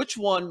 Which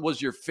one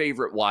was your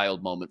favorite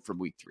wild moment from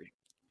Week 3?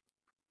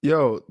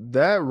 Yo,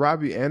 that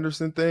Robbie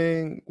Anderson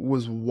thing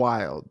was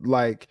wild.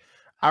 Like,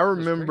 I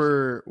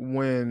remember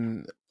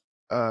when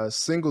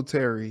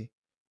Singletary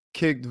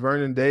kicked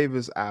Vernon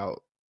Davis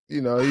out.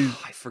 You know, he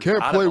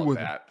can't play with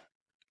him.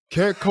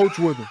 Can't coach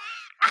with him.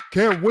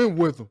 Can't win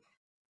with him.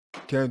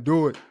 Can't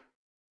do it.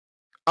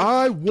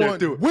 I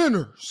want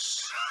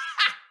winners.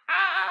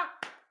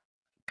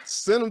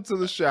 Send him to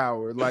the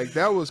shower. Like,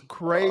 that was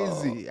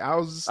crazy. I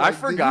was just I like,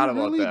 forgot did he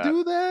about really that.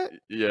 do that?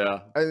 Yeah.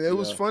 And it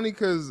was funny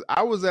because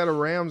I was at a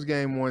Rams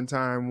game one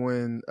time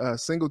when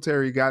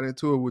Singletary got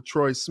into it with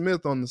Troy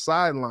Smith on the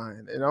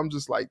sideline. And I'm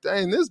just like,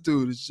 dang, this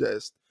dude is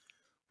just,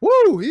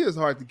 woo, he is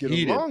hard to get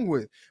Heated. along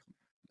with.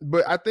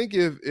 But I think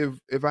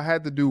if I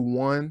had to do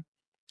one,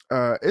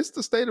 it's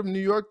the state of New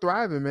York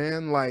thriving,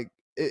 man. Like,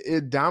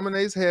 it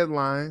dominates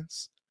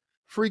headlines.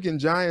 Freaking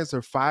Giants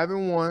are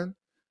 5-1.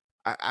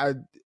 I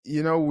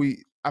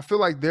feel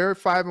like their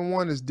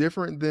 5-1 is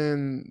different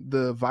than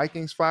the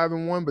Vikings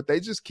 5-1, but they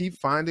just keep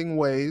finding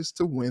ways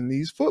to win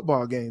these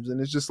football games. And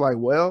it's just like,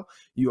 well,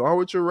 you are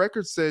what your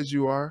record says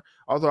you are.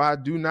 Although I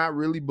do not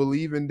really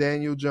believe in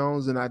Daniel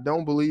Jones, and I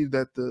don't believe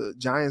that the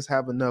Giants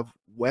have enough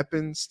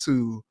weapons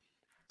to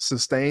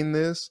sustain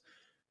this.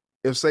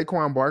 If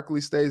Saquon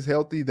Barkley stays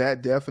healthy,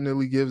 that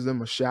definitely gives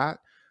them a shot.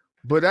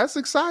 But that's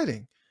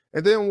exciting.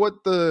 And then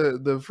what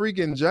the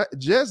freaking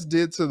Jets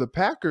did to the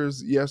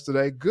Packers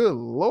yesterday, good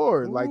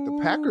Lord, like the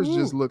Packers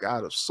just look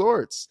out of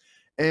sorts.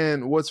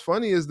 And what's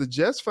funny is the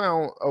Jets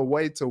found a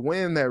way to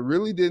win that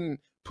really didn't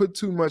put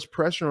too much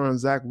pressure on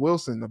Zach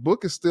Wilson. The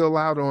book is still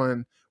out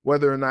on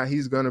whether or not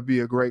he's going to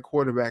be a great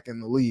quarterback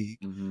in the league.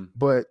 Mm-hmm.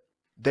 But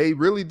they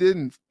really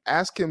didn't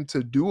ask him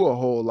to do a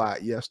whole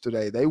lot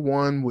yesterday. They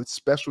won with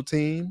special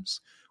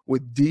teams,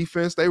 with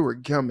defense. They were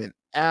coming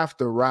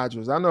after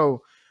Rodgers. I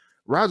know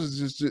Rodgers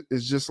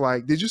is just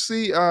like, did you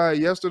see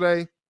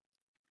yesterday,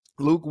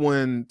 Luke,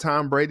 when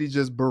Tom Brady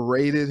just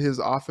berated his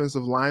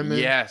offensive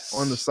lineman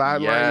on the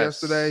sideline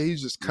yesterday?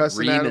 He's just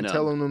cussing at them,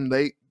 telling them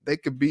they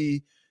could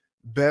be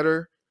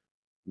better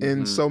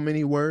in so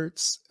many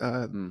words,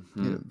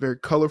 very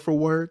colorful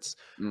words.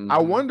 I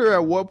wonder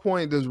at what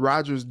point does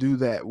Rodgers do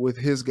that with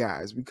his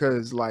guys?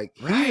 Because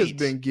he has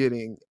been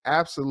getting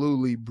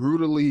absolutely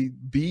brutally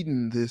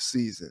beaten this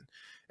season.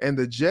 And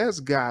the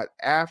Jets got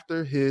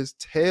after his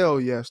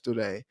tail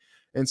yesterday.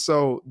 And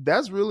so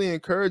that's really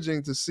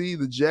encouraging to see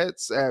the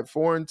Jets at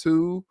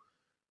 4-2,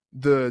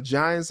 the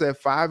Giants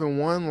at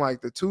 5-1.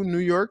 Like, the two New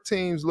York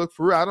teams look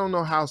for real. I don't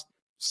know how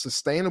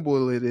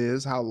sustainable it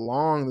is, how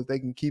long that they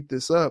can keep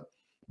this up.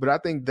 But I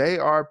think they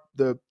are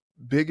the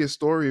biggest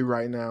story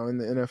right now in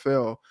the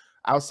NFL,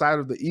 outside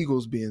of the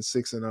Eagles being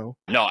 6-0.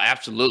 No,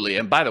 absolutely.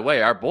 And by the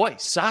way, our boy,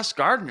 Sauce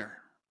Gardner.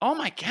 Oh,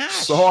 my gosh.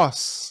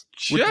 Sauce.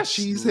 Just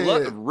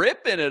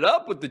ripping it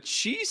up with the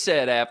cheese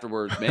head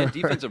afterwards, man.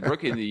 Defensive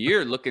rookie of the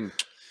year, looking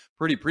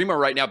pretty primo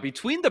right now.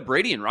 Between the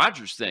Brady and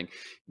Rodgers thing,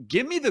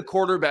 give me the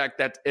quarterback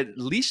that's at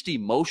least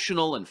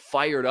emotional and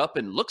fired up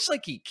and looks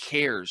like he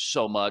cares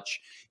so much,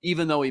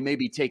 even though he may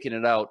be taking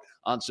it out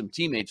on some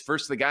teammates.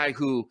 First, the guy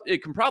who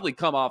it can probably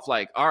come off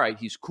like, all right,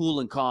 he's cool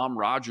and calm.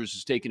 Rodgers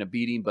is taking a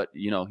beating, but,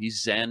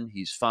 he's zen.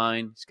 He's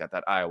fine. He's got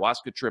that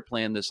ayahuasca trip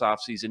planned this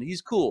offseason.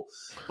 He's cool.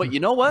 But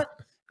you know what?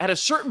 At a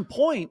certain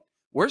point,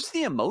 where's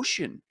the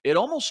emotion? It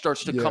almost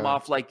starts to come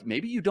off like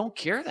maybe you don't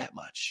care that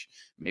much.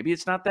 Maybe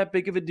it's not that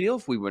big of a deal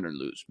if we win or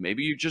lose.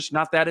 Maybe you're just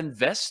not that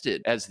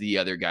invested as the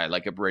other guy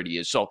like a Brady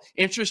is. So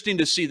interesting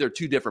to see their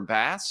two different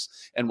paths,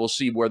 and we'll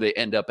see where they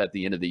end up at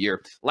the end of the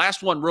year.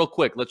 Last one real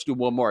quick. Let's do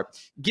one more.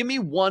 Give me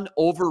one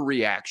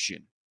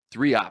overreaction.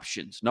 3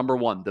 options. Number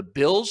 1, the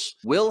Bills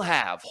will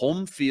have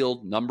home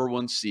field number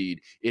 1 seed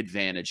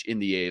advantage in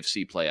the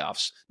AFC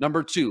playoffs.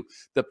 Number 2,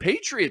 the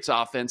Patriots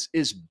offense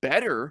is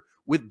better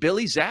with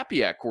Billy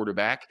Zappi at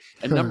quarterback.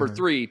 And number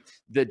 3,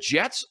 the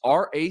Jets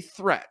are a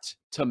threat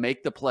to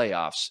make the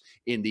playoffs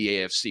in the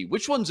AFC.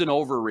 Which one's an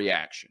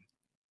overreaction?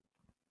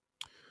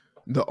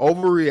 The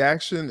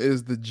overreaction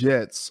is the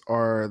Jets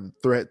are a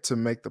threat to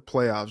make the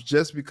playoffs,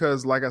 just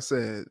because, like I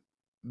said,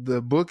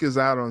 the book is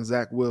out on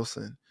Zach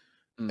Wilson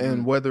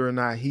and whether or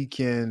not he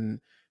can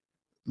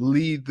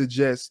lead the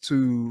Jets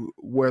to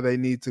where they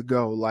need to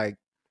go. Like,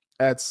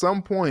 at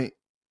some point,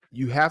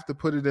 you have to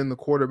put it in the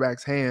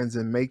quarterback's hands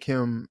and make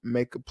him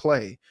make a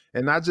play,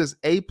 and not just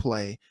a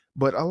play,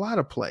 but a lot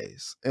of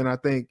plays. And I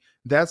think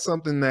that's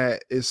something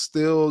that is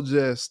still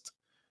just,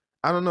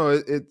 I don't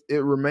know, it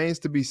remains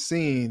to be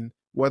seen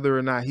whether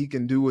or not he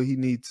can do what he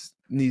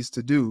needs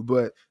to do.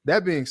 But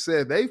that being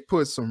said, they've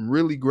put some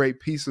really great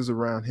pieces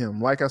around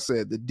him. Like I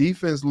said, the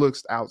defense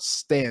looks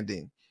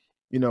outstanding,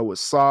 with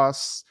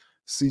Sauce,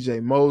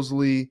 CJ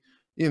Mosley,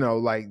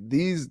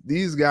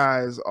 these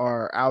guys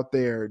are out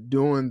there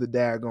doing the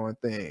daggone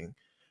thing.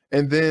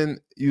 And then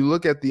you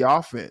look at the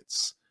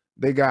offense,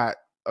 they got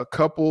a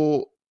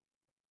couple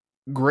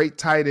great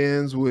tight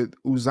ends with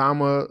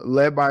Uzama,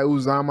 led by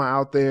Uzama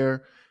out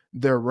there.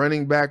 Their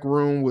running back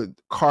room with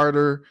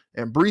Carter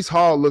and Breece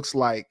Hall looks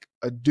like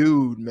a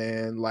dude,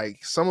 man.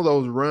 Like, some of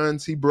those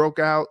runs he broke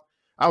out.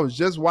 I was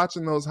just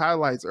watching those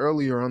highlights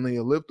earlier on the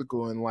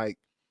elliptical, and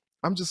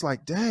I'm just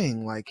like,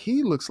 dang,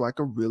 he looks like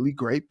a really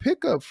great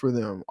pickup for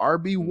them.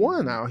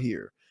 RB1 out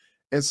here.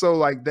 And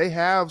so they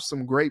have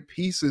some great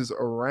pieces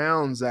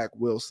around Zach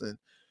Wilson.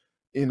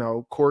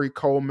 Corey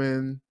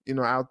Coleman,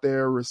 out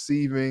there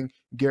receiving,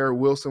 Garrett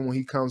Wilson when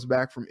he comes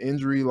back from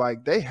injury.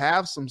 They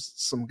have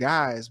some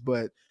guys,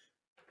 but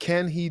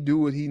can he do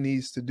what he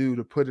needs to do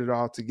to put it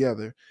all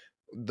together?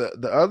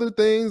 the other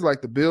things,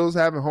 like the Bills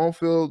having home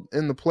field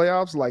in the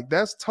playoffs, like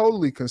that's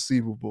totally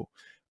conceivable.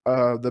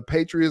 The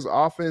Patriots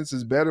offense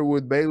is better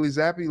with Bailey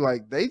Zappi.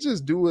 Like they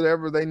just do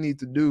whatever they need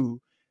to do,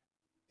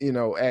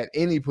 at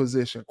any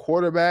position.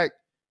 Quarterback,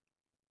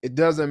 it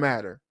doesn't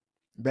matter.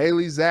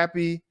 Bailey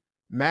Zappi,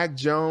 Mac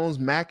Jones,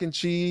 mac and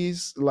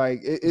cheese, like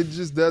it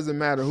just doesn't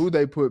matter who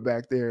they put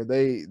back there.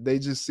 They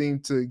just seem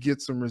to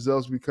get some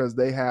results because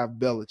they have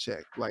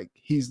Belichick. Like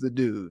he's the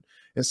dude.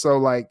 And so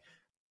like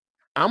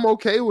I'm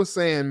okay with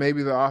saying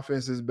maybe the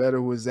offense is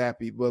better with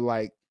Zappi, but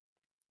like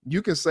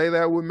you can say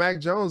that with Mac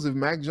Jones if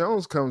Mac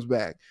Jones comes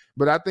back.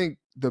 But I think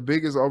the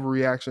biggest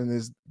overreaction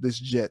is this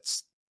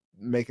Jets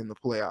making the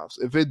playoffs.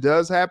 If it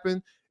does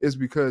happen, it's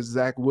because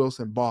Zach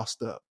Wilson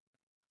bossed up.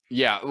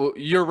 Yeah, well,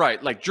 you're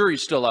right. Like,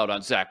 jury's still out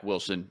on Zach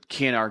Wilson.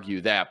 Can't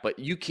argue that. But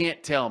you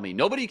can't tell me,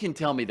 nobody can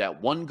tell me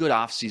that one good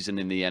offseason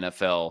in the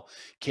NFL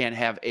can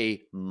have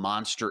a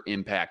monster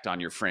impact on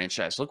your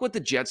franchise. Look what the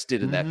Jets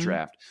did in that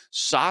draft.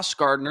 Sauce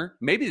Gardner,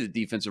 maybe the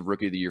defensive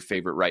rookie of the year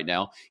favorite right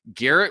now.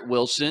 Garrett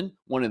Wilson,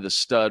 one of the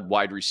stud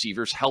wide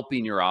receivers,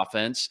 helping your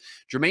offense.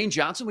 Jermaine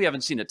Johnson, we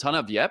haven't seen a ton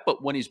of yet,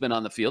 but when he's been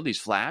on the field, he's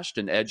flashed,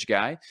 an edge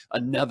guy.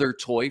 Another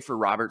toy for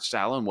Robert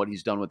Saleh and what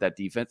he's done with that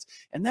defense.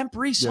 And then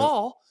Breece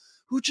Hall,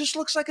 who just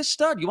looks like a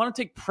stud. You want to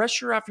take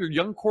pressure off your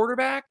young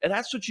quarterback? And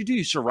that's what you do.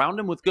 You surround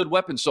him with good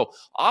weapons. So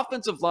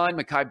offensive line,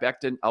 Mekhi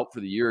Becton out for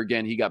the year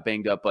again. He got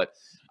banged up. But,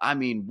 I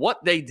mean,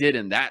 what they did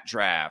in that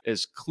draft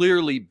has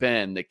clearly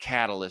been the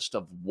catalyst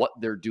of what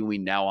they're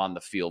doing now on the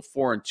field.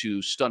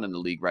 4-2, stunning the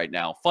league right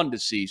now. Fun to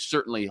see.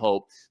 Certainly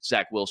hope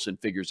Zach Wilson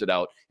figures it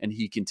out and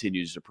he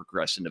continues to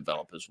progress and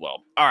develop as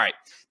well. All right,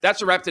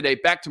 that's a wrap today.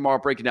 Back tomorrow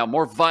breaking down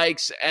more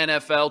Vikes,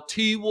 NFL,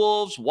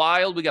 T-Wolves,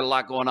 Wild. We got a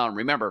lot going on.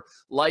 Remember,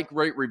 like,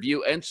 rate,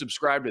 review, and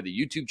subscribe to the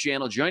YouTube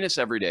channel. Join us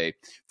every day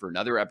for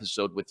another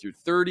episode with your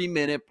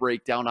 30-minute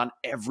breakdown on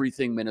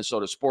everything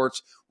Minnesota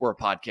sports. We're a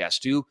podcast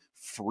too,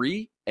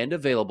 free and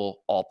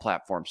available all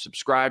platforms.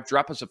 Subscribe,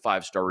 drop us a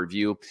 5-star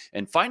review,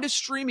 and find us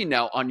streaming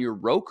now on your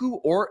Roku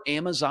or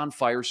Amazon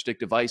Fire Stick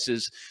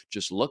devices.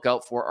 Just look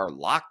out for our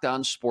Locked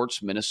On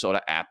Sports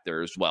Minnesota app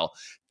there as well.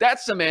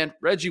 That's the man,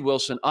 Reggie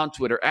Wilson, on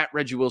Twitter at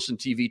Reggie Wilson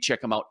TV.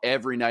 Check him out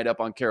every night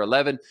up on KARE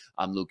 11.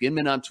 I'm Luke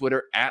Inman on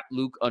Twitter at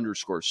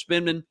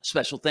Luke_Spinman.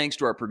 Special thanks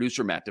to our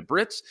producer, Matt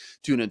DeBritz.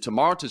 Tune in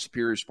tomorrow to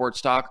Superior Sports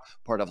Talk,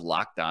 part of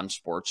Locked On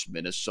Sports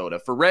Minnesota.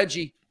 For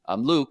Reggie,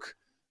 I'm Luke.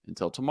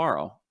 Until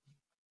tomorrow,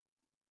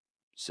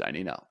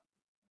 signing out.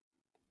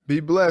 Be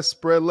blessed.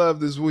 Spread love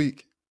this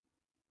week.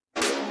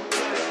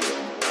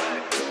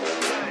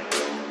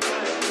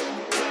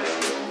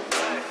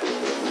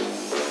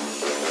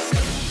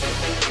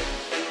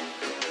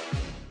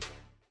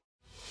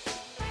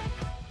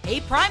 Hey,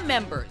 Prime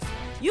members,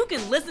 you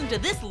can listen to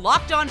this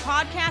Locked On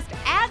podcast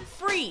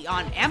ad-free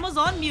on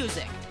Amazon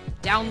Music.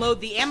 Download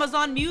the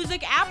Amazon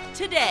Music app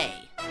today.